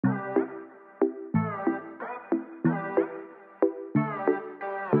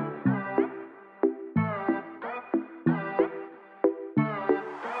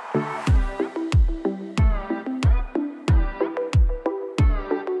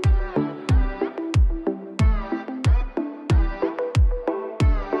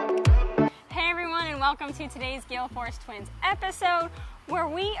welcome to today's Gale Force Twins episode, where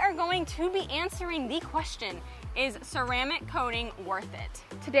we are going to be answering the question, is ceramic coating worth it?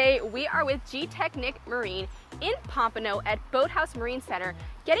 Today we are with Gtechniq Marine in Pompano at Boathouse Marine Center,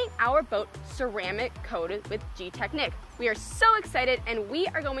 getting our boat ceramic coated with Gtechniq. We are so excited and we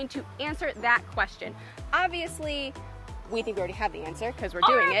are going to answer that question. Obviously, we think we already have the answer because we're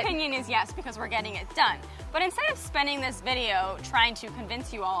doing it. Our opinion is yes, because we're getting it done. But instead of spending this video trying to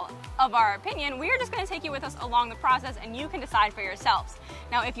convince you all of our opinion, we are just going to take you with us along the process and you can decide for yourselves.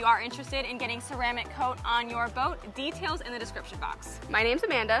 Now, if you are interested in getting ceramic coat on your boat, details in the description box. My name's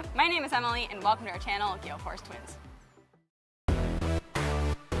Amanda. My name is Emily, and welcome to our channel, Gale Force Twins.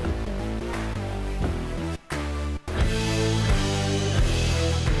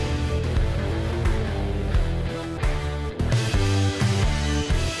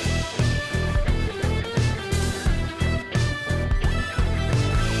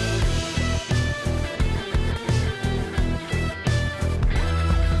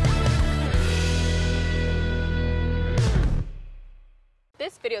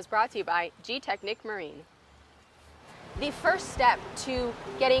 This video is brought to you by Gtechniq Marine. The first step to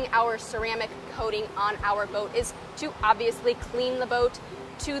getting our ceramic coating on our boat is to obviously clean the boat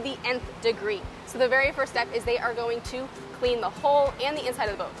to the nth degree. So the very first step is they are going to clean the hull and the inside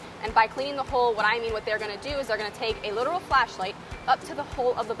of the boat. And by cleaning the hull, what they're going to do is they're going to take a literal flashlight up to the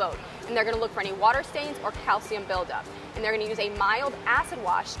hull of the boat, and they're going to look for any water stains or calcium buildup. And they're going to use a mild acid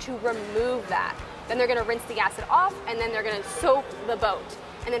wash to remove that. Then they're going to rinse the acid off, and then they're going to soak the boat.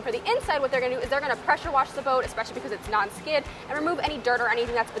 And then for the inside, what they're going to do is they're going to pressure wash the boat, especially because it's non-skid, and remove any dirt or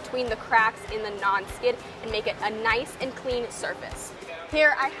anything that's between the cracks in the non-skid and make it a nice and clean surface.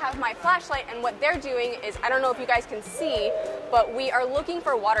 Here I have my flashlight, and what they're doing is, I don't know if you guys can see, but we are looking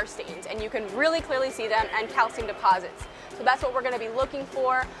for water stains, and you can really clearly see them, and calcium deposits. So that's what we're going to be looking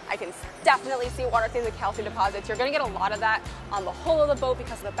for. I can definitely see water stains and calcium deposits. You're going to get a lot of that on the hull of the boat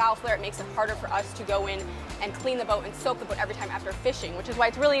because of the bow flare. It makes it harder for us to go in and clean the boat and soak the boat every time after fishing, which is why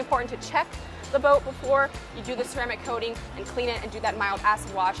it's really important to check the boat before you do the ceramic coating and clean it and do that mild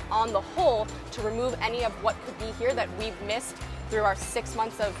acid wash on the hull to remove any of what could be here that we've missed through our 6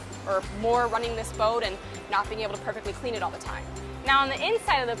 months of or more running this boat and not being able to perfectly clean it all the time. Now on the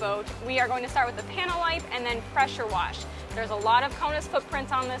inside of the boat, we are going to start with the panel wipe and then pressure wash. There's a lot of CONUS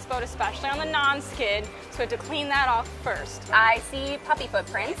footprints on this boat, especially on the non-skid, so we have to clean that off first. I see puppy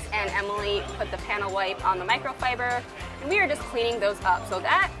footprints, and Emily put the panel wipe on the microfiber, and we are just cleaning those up. So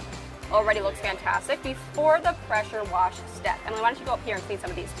that already looks fantastic before the pressure wash step. Emily, why don't you go up here and clean some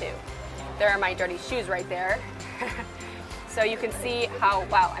of these too? There are my dirty shoes right there. So you can see how,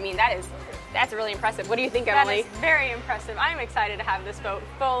 wow, I mean, that's really impressive. What do you think, Emily? That is very impressive. I'm excited to have this boat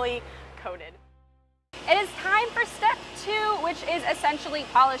fully coated. It is time for step 2, which is essentially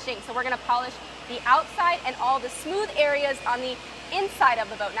polishing. So we're going to polish the outside and all the smooth areas on the inside of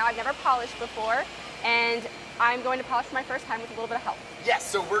the boat. Now, I've never polished before, and I'm going to polish for my first time with a little bit of help. Yes,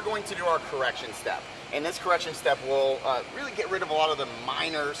 so we're going to do our correction step. And this correction step will really get rid of a lot of the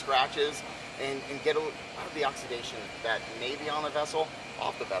minor scratches and get out of the oxidation that may be on the vessel,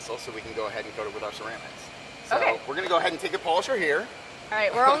 off the vessel, so we can go ahead and coat it with our ceramics. So we're going to go ahead and take the polisher here. All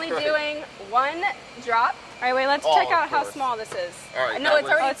right, we're only doing 1 drop. All right, wait, let's check out how small this is. All right, no, it's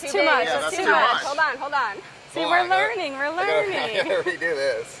already too much. Yeah, it's too much. Hold on. See, we're learning. I gotta redo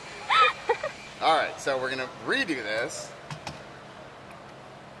this. All right, so we're gonna redo this.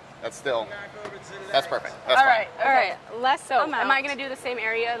 That's perfect. That's all right. Less so. Am I gonna do the same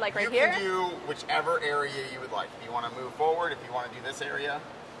area like right here? You can do whichever area you would like. If you want to move forward, if you want to do this area,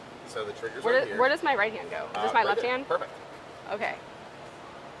 so the trigger's right here. Where does my right hand go? Is this my left hand? Perfect. Okay.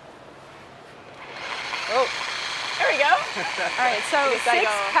 Oh, there we go. All right, so 6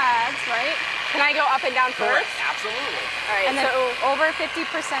 pads, right? Can I go up and down first? Absolutely. All right, and then over 50%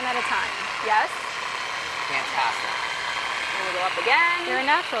 at a time. Yes. Fantastic. And we go up again. You're a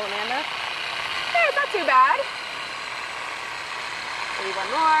natural, Amanda. Yeah, it's not too bad. Maybe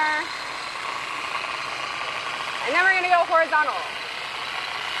 1 more. And then we're gonna go horizontal.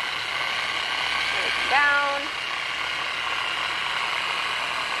 Down.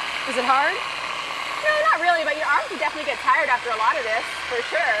 Is it hard? No, not really, but your arms will definitely get tired after a lot of this, for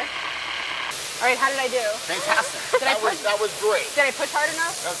sure. All right, how did I do? Fantastic. That was great. Did I push hard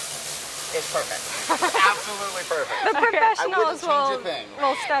enough? It's perfect. Absolutely perfect. The professionals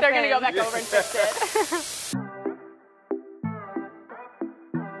will step in. They're going to go back over and fix it.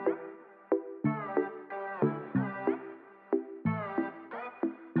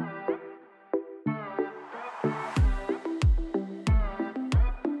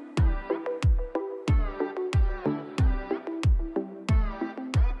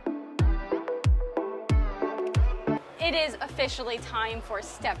 it is officially time for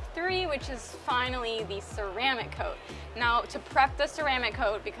step 3, which is finally the ceramic coat. Now, to prep the ceramic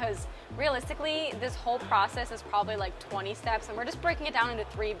coat, because realistically, this whole process is probably like 20 steps, and we're just breaking it down into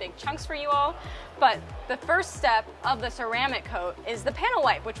 3 big chunks for you all. But the first step of the ceramic coat is the panel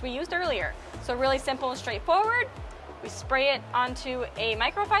wipe, which we used earlier. So really simple and straightforward. We spray it onto a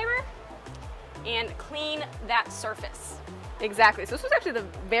microfiber and clean that surface. Exactly. So this was actually the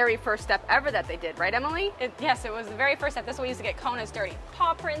very first step ever that they did, right, Emily? Yes, it was the very first step. This is what we used to get Kona's dirty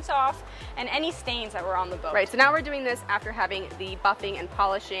paw prints off and any stains that were on the boat. Right, so now we're doing this after having the buffing and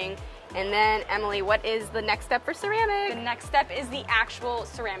polishing. And then, Emily, what is the next step for ceramic? The next step is the actual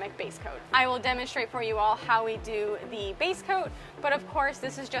ceramic base coat. I will demonstrate for you all how we do the base coat, but of course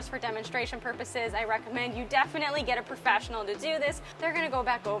this is just for demonstration purposes. I recommend you definitely get a professional to do this. They're gonna go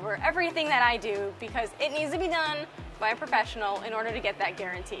back over everything that I do because it needs to be done by a professional in order to get that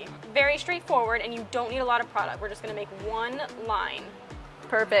guarantee. Very straightforward, and you don't need a lot of product. We're just gonna make one line.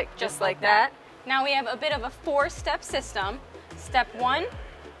 Perfect, just like that. Now we have a bit of a 4-step system. Step 1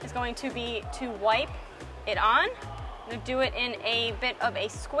 is going to be to wipe it on. We're gonna do it in a bit of a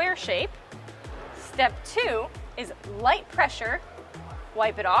square shape. Step 2 is light pressure,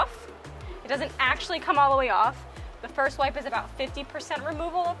 wipe it off. It doesn't actually come all the way off. The first wipe is about 50%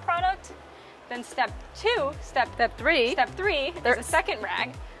 removal of product. Then step 3 is a second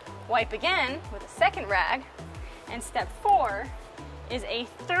rag. Wipe again with a second rag. And step 4 is a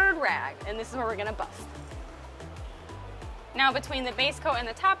third rag, and this is where we're gonna buff. Now between the base coat and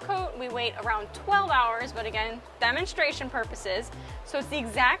the top coat, we wait around 12 hours, but again, demonstration purposes. So it's the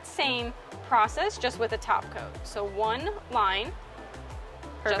exact same process, just with a top coat. So one line,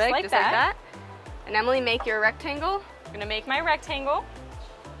 Perfect, just like that. And Emily, make your rectangle. I'm gonna make my rectangle.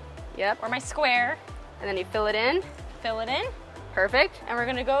 Yep. Or my square. And then you fill it in. Fill it in. Perfect. And we're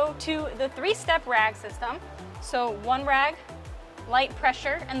gonna go to the 3-step rag system. So one rag, light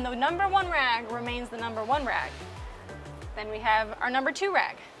pressure, and the number 1 rag remains the number 1 rag. Then we have our number 2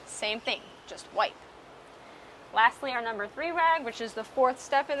 rag, same thing, just wipe. Lastly, our number 3 rag, which is the 4th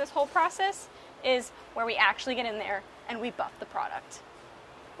step in this whole process, is where we actually get in there and we buff the product.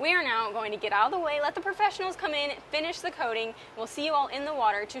 We are now going to get out of the way, let the professionals come in, finish the coating. We'll see you all in the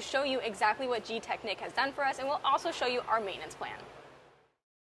water to show you exactly what Gtechniq has done for us, and we'll also show you our maintenance plan.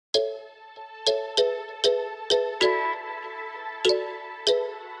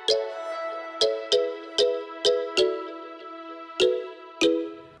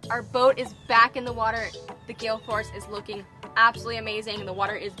 Our boat is back in the water. The gale force is looking absolutely amazing. The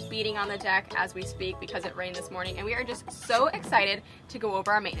water is beating on the deck as we speak because it rained this morning, and we are just so excited to go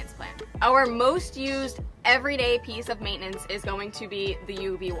over our maintenance plan. Our most used everyday piece of maintenance is going to be the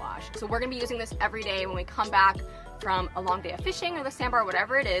UV wash. So we're gonna be using this every day when we come back from a long day of fishing or the sandbar,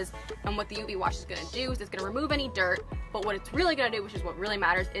 whatever it is. And what the UV wash is gonna do is it's gonna remove any dirt, but what it's really gonna do, which is what really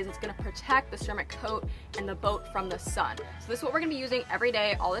matters, is it's gonna protect the ceramic coat and the boat from the sun. So this is what we're gonna be using every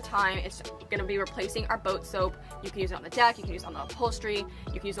day, all the time. It's gonna be replacing our boat soap. You can use it on the deck, you can use it on the upholstery,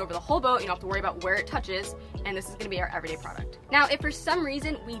 you can use it over the whole boat. You don't have to worry about where it touches, and this is gonna be our everyday product. Now, if for some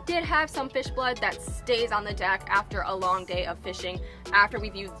reason we did have some fish blood that stays on the deck after a long day of fishing, after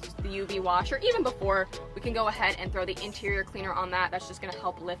we've used the UV wash, or even before, we can go ahead and throw the interior cleaner on that. That's just gonna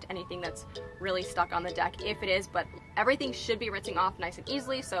help lift anything that's really stuck on the deck if it is, but everything should be rinsing off nice and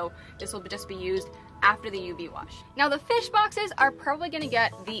easily, so this will just be used after the UV wash. Now the fish boxes are probably gonna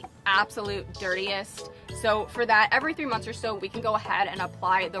get the absolute dirtiest. So for that, every 3 months or so, we can go ahead and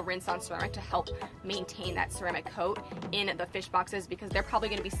apply the rinse on ceramic to help maintain that ceramic coat in the fish boxes, because they're probably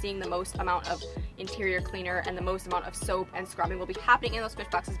gonna be seeing the most amount of interior cleaner and the most amount of soap and scrubbing will be happening in those fish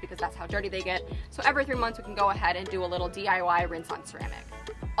boxes because that's how dirty they get. So every 3 months, we can go ahead and do a little DIY rinse on ceramic.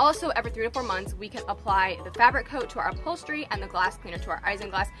 Also, every 3 to 4 months, we can apply the fabric coat to our upholstery and the glass cleaner to our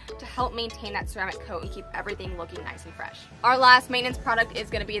isinglass to help maintain that ceramic coat and keep everything looking nice and fresh. Our last maintenance product is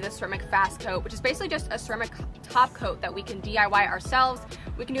going to be the ceramic fast coat, which is basically just a ceramic top coat that we can DIY ourselves.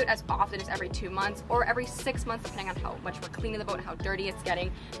 We can do it as often as every 2 months or every 6 months, depending on how much we're cleaning the boat and how dirty it's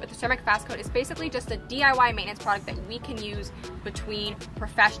getting. But the ceramic fast coat is basically just a DIY maintenance product that we can use between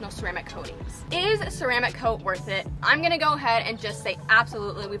professional ceramic coatings. Is ceramic coat worth it? I'm going to go ahead and just say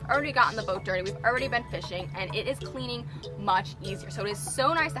absolutely. We've already gotten the boat dirty, we've already been fishing, and it is cleaning much easier. So it is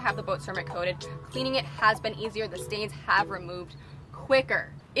so nice to have the boat ceramic coated. Cleaning it has been easier, the stains have removed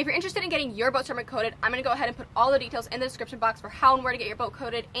quicker. If you're interested in getting your boat ceramic coated, I'm going to go ahead and put all the details in the description box for how and where to get your boat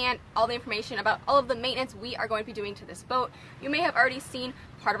coated and all the information about all of the maintenance we are going to be doing to this boat. You may have already seen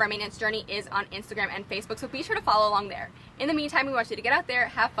part of our maintenance journey is on Instagram and Facebook, so be sure to follow along there. In the meantime, we want you to get out there,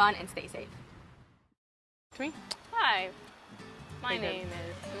 have fun, and stay safe. Hi, my name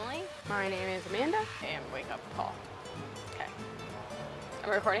is Emily. My name is Amanda. And wake up call. Am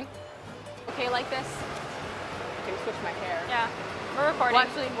I recording? Okay, like this? I can switch my hair. Yeah, we're recording. Well,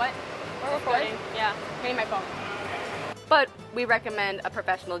 actually, what? We're recording, yeah. I need my phone. But we recommend a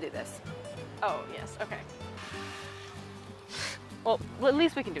professional do this. Oh, yes, okay. Well, at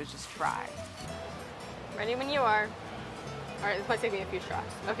least we can do is just try. Ready when you are. All right, this might take me a few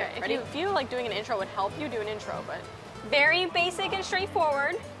shots. Okay, if ready? you feel like doing an intro would help you, do an intro, but very basic and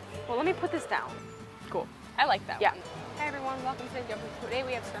straightforward. Well, let me put this down. Cool. I like that Yeah. one. Hi everyone, welcome to the video. Today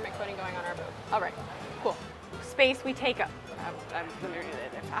we have ceramic coating going on our boat. All right, cool. Space we take up.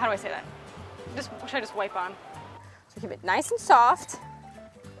 How do I say that? Should I just wipe on? So keep it nice and soft.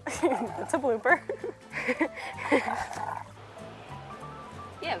 That's a blooper.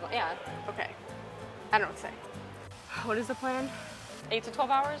 Yeah. Okay. I don't know what to say. What is the plan? 8 to 12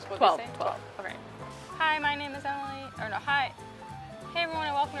 hours? What 12, did they say? 12. Okay. Hi, my name is Emily. Or no, hi. Hey everyone,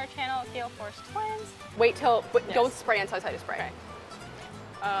 and welcome to our channel, Gale Force Twins. Wait till, Yes. don't spray until I tell you to spray. Okay.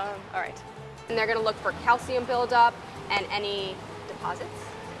 All right. And they're gonna look for calcium buildup and any deposits.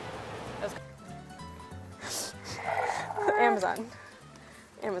 Amazon.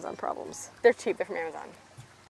 Amazon problems. They're cheap, they're from Amazon.